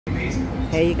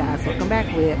Hey you guys, welcome back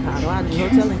with Palo Alto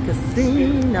Hotel and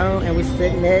Casino, and we're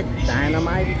sitting at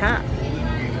Dynamite Pop.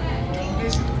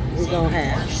 We're gonna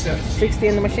have 60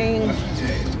 in the machine.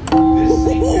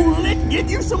 Ooh, let's get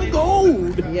you some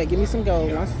gold. Yeah, give me some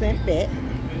gold. 1 cent bet.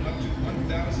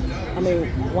 I mean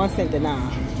 1 cent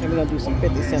deny. And we're gonna do some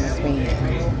 50-cent spin.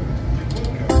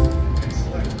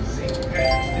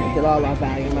 Get all our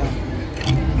volume up.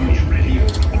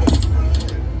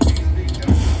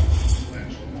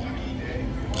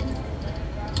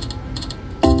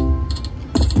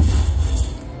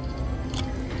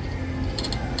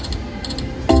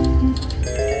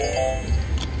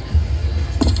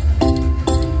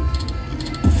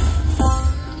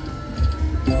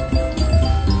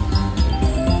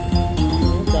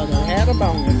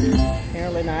 Bonus.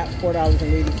 Apparently not.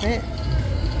 $4.80.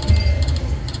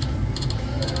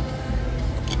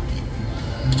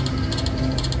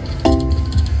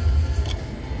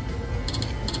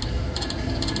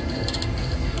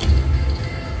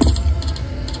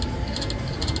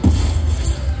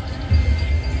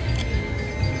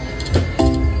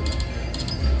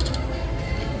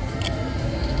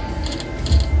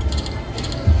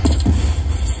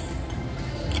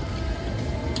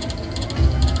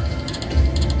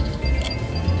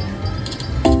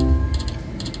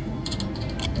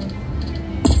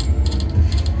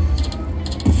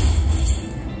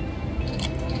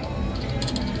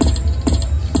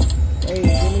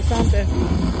 Something.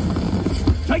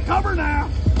 Take cover now.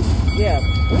 Yeah.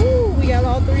 Ooh, we got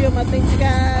all 3 of them, I think, you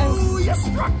guys. Oh, you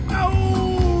struck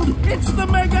gold. It's the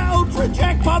Mega Ultra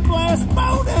Jackpot Blast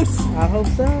bonus. I hope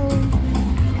so.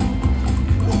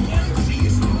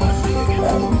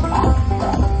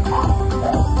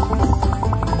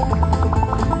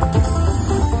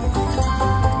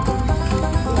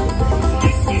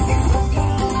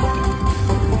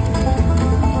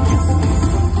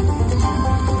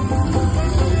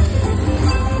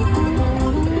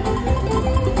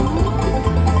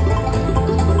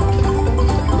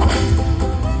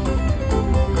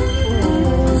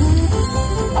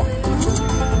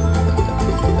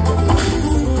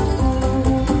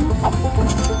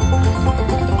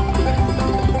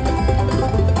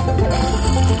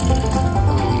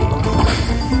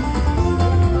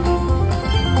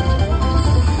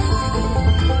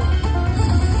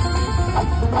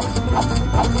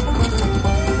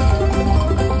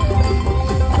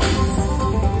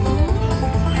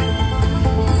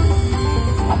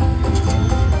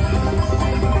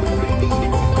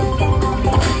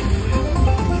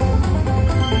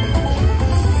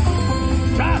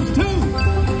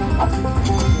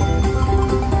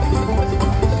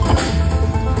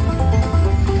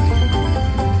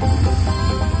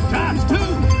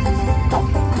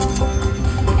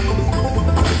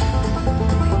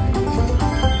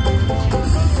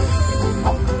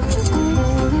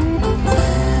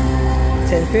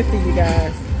 $10.50, you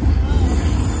guys.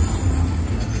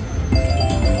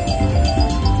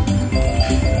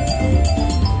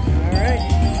 All right,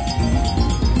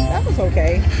 that was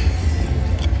okay.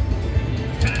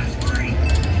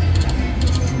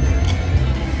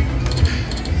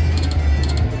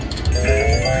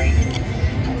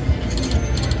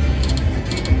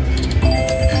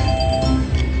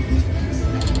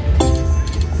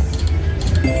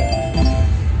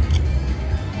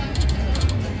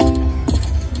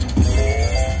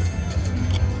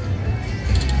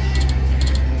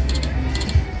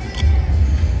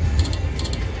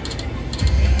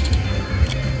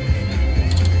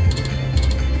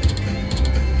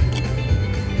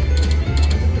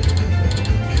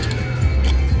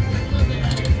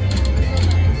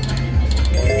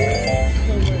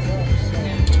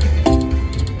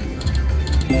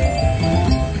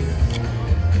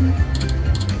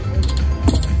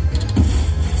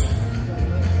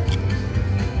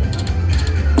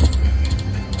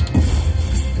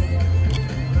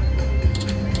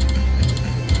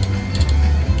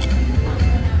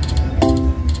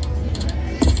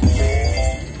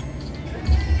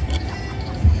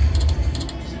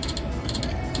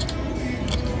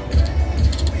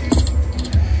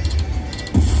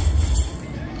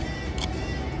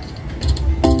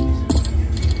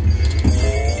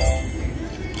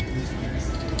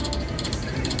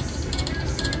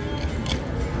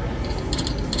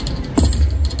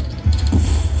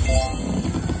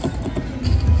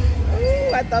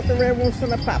 I thought the red one was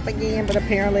gonna pop again, but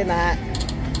apparently not.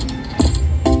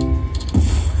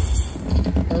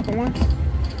 Purple one?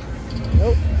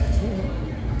 Nope.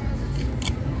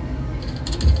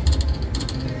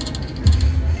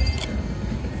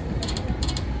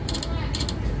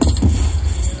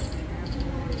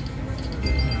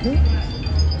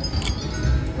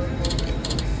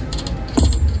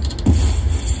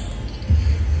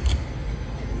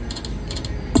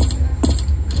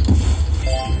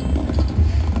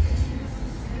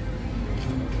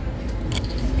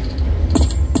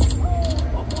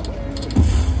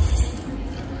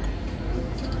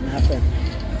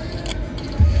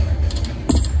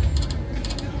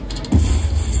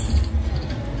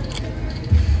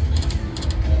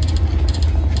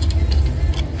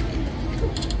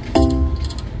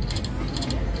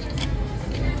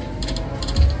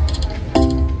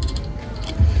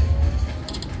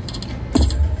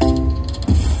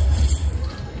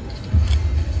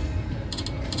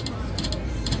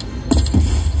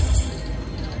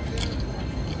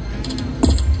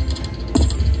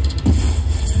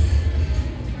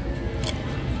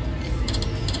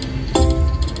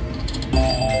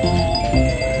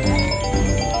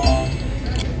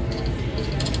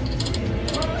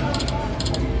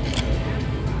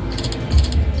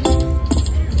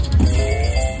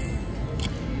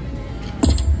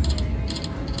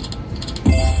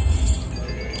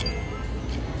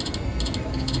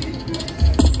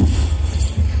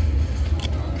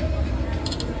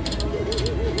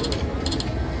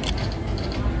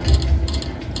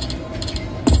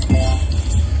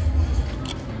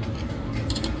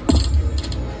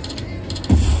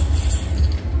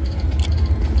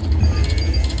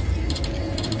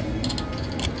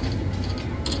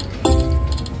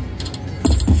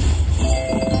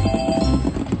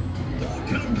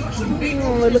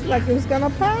 it looked like it was gonna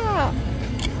pop.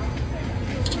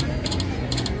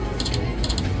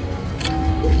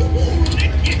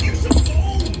 Give you some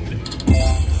gold.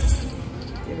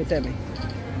 Give it to me.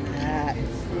 Nice.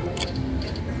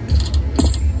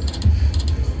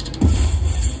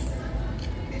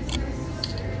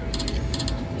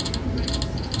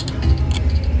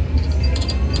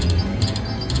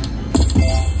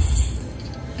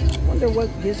 Wonder what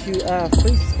gives you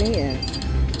free spins.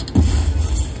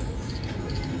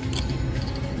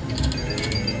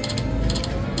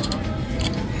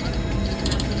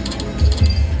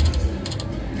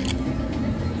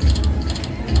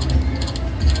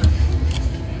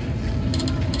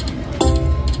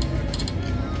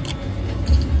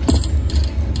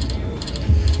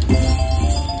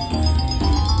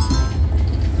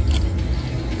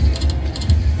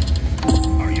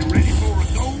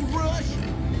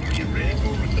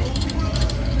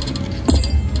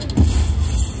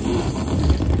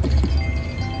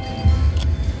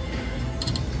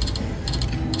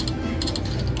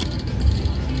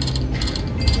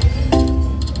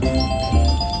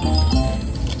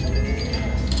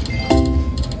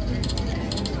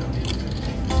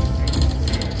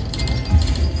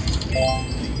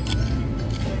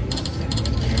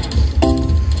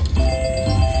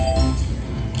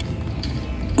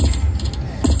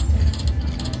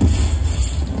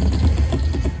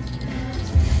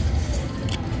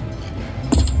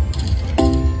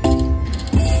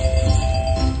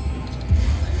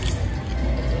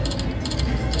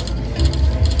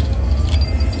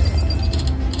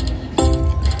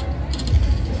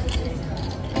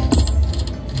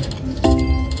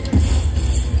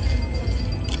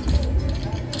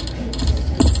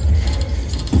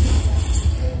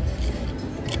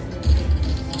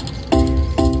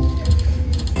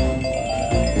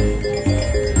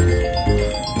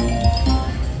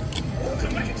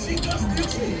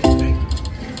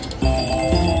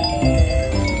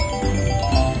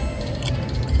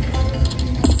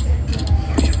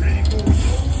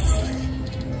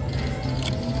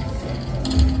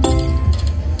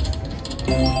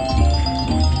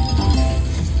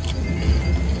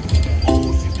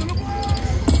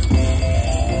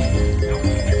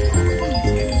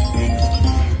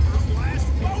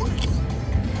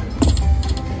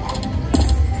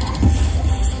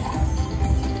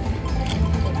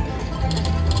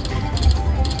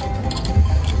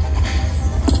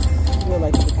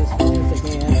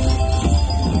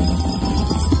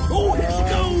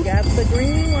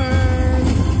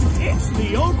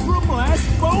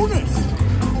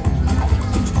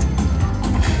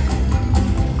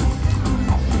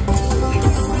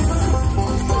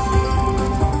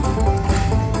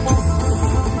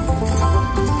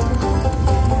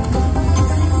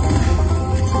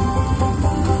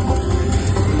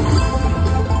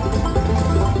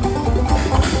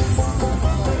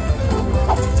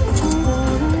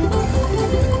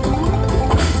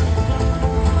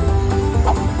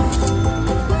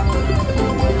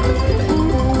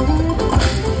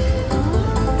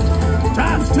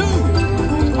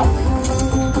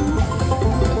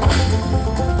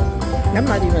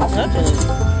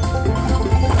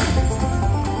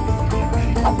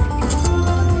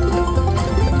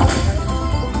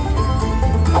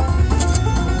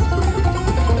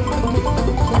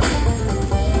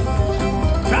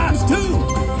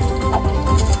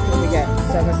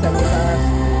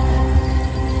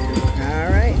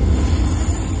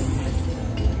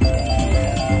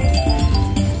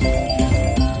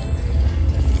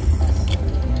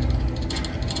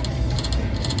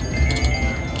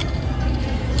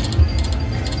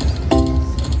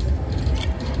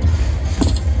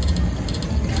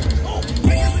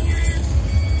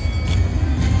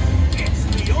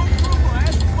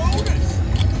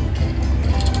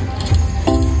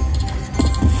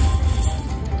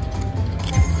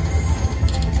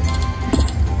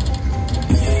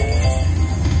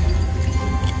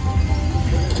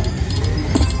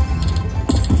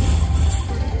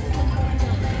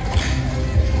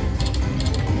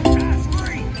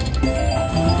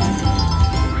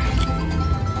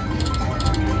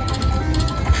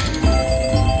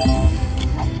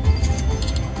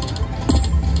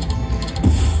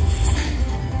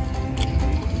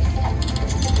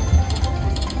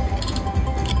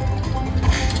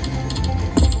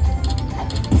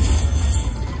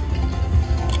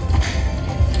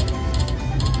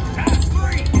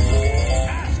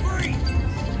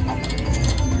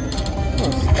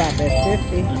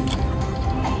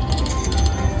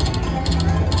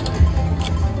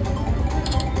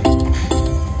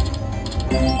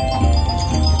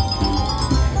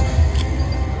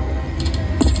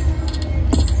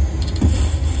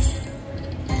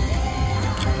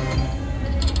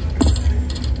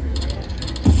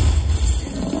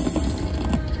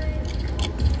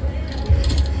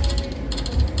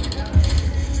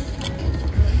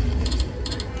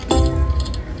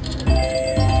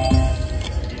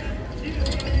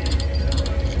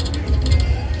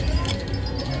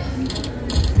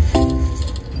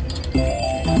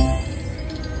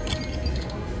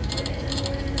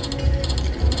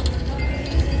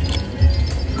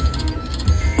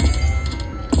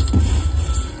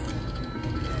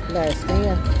 Last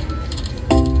spin.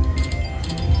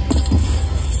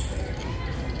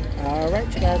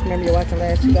 Alright, you guys, remember you're watching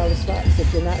last $2 slots.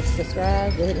 If you're not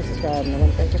subscribed, go ahead and subscribe. And I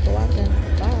want to thank you for watching.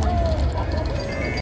 Bye.